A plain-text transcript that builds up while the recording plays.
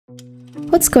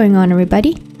What's going on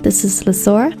everybody? This is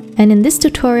Sora, and in this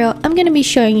tutorial I'm going to be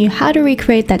showing you how to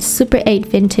recreate that Super 8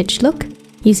 vintage look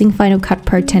using Final Cut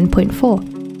Pro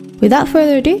 10.4. Without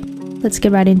further ado, let's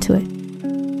get right into it.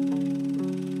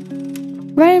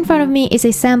 Right in front of me is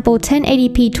a sample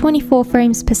 1080p 24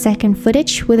 frames per second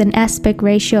footage with an aspect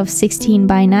ratio of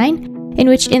 16:9, in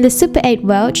which in the Super 8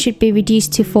 world should be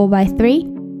reduced to 4:3.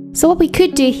 So what we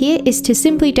could do here is to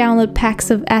simply download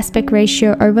packs of aspect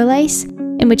ratio overlays,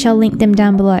 in which I'll link them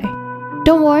down below.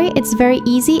 Don't worry, it's very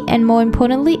easy, and more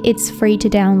importantly, it's free to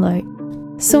download.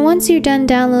 So once you're done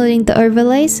downloading the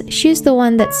overlays, choose the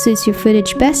one that suits your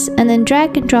footage best and then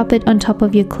drag and drop it on top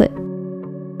of your clip.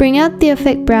 Bring out the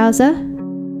effect browser,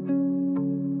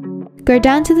 go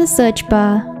down to the search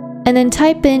bar, and then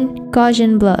type in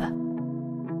Gaussian Blur.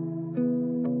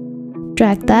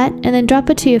 Drag that and then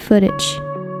drop it to your footage.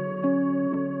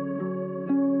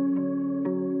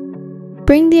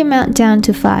 Bring the amount down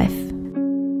to 5.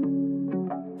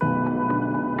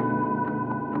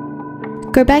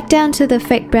 Go back down to the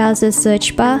effect browser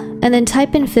search bar and then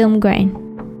type in film grain.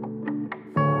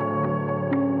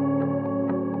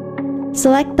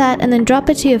 Select that and then drop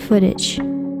it to your footage.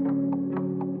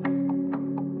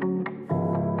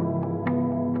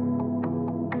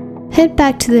 Head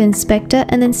back to the inspector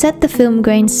and then set the film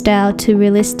grain style to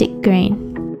realistic grain.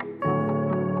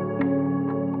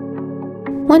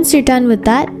 Once you're done with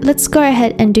that, let's go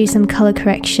ahead and do some color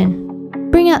correction.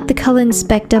 Bring out the color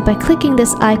inspector by clicking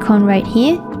this icon right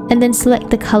here and then select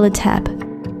the color tab.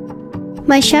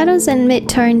 My shadows and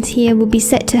midtones here will be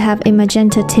set to have a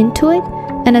magenta tint to it,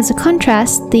 and as a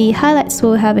contrast, the highlights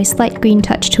will have a slight green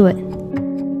touch to it.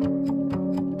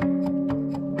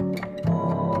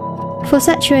 For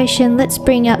saturation, let's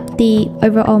bring up the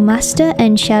overall master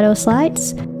and shadow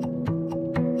slides.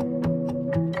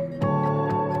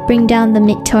 Bring down the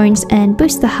midtones and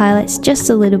boost the highlights just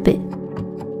a little bit.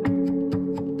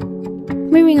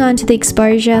 Moving on to the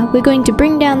exposure, we're going to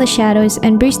bring down the shadows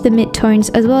and boost the midtones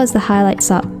as well as the highlights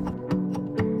up.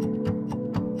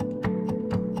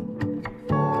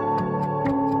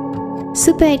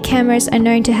 Super 8 cameras are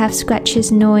known to have scratches,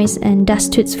 noise, and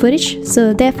dust to its footage,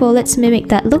 so therefore let's mimic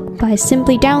that look by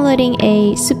simply downloading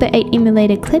a Super 8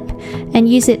 emulator clip and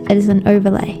use it as an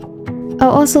overlay. I'll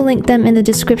also link them in the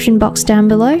description box down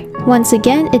below. Once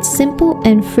again, it's simple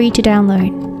and free to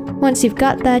download. Once you've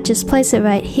got that, just place it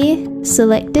right here,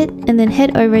 select it, and then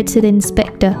head over to the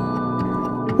inspector.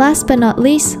 Last but not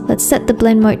least, let's set the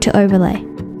blend mode to overlay.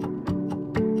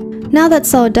 Now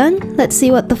that's all done, let's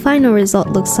see what the final result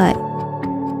looks like.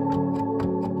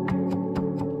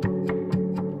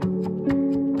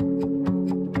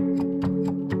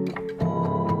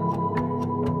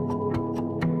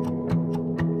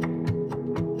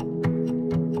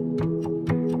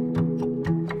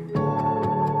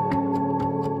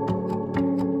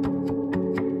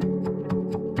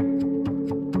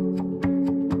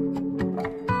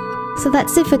 So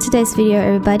that's it for today's video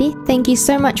everybody. Thank you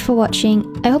so much for watching.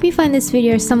 I hope you find this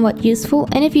video somewhat useful,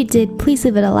 and if you did, please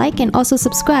leave it a like and also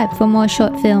subscribe for more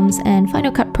short films and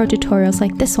Final Cut Pro tutorials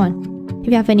like this one. If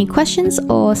you have any questions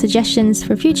or suggestions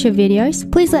for future videos,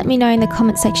 please let me know in the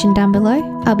comment section down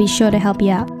below. I'll be sure to help you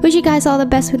out. Wish you guys all the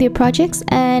best with your projects,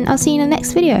 and I'll see you in the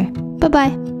next video. Bye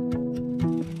bye!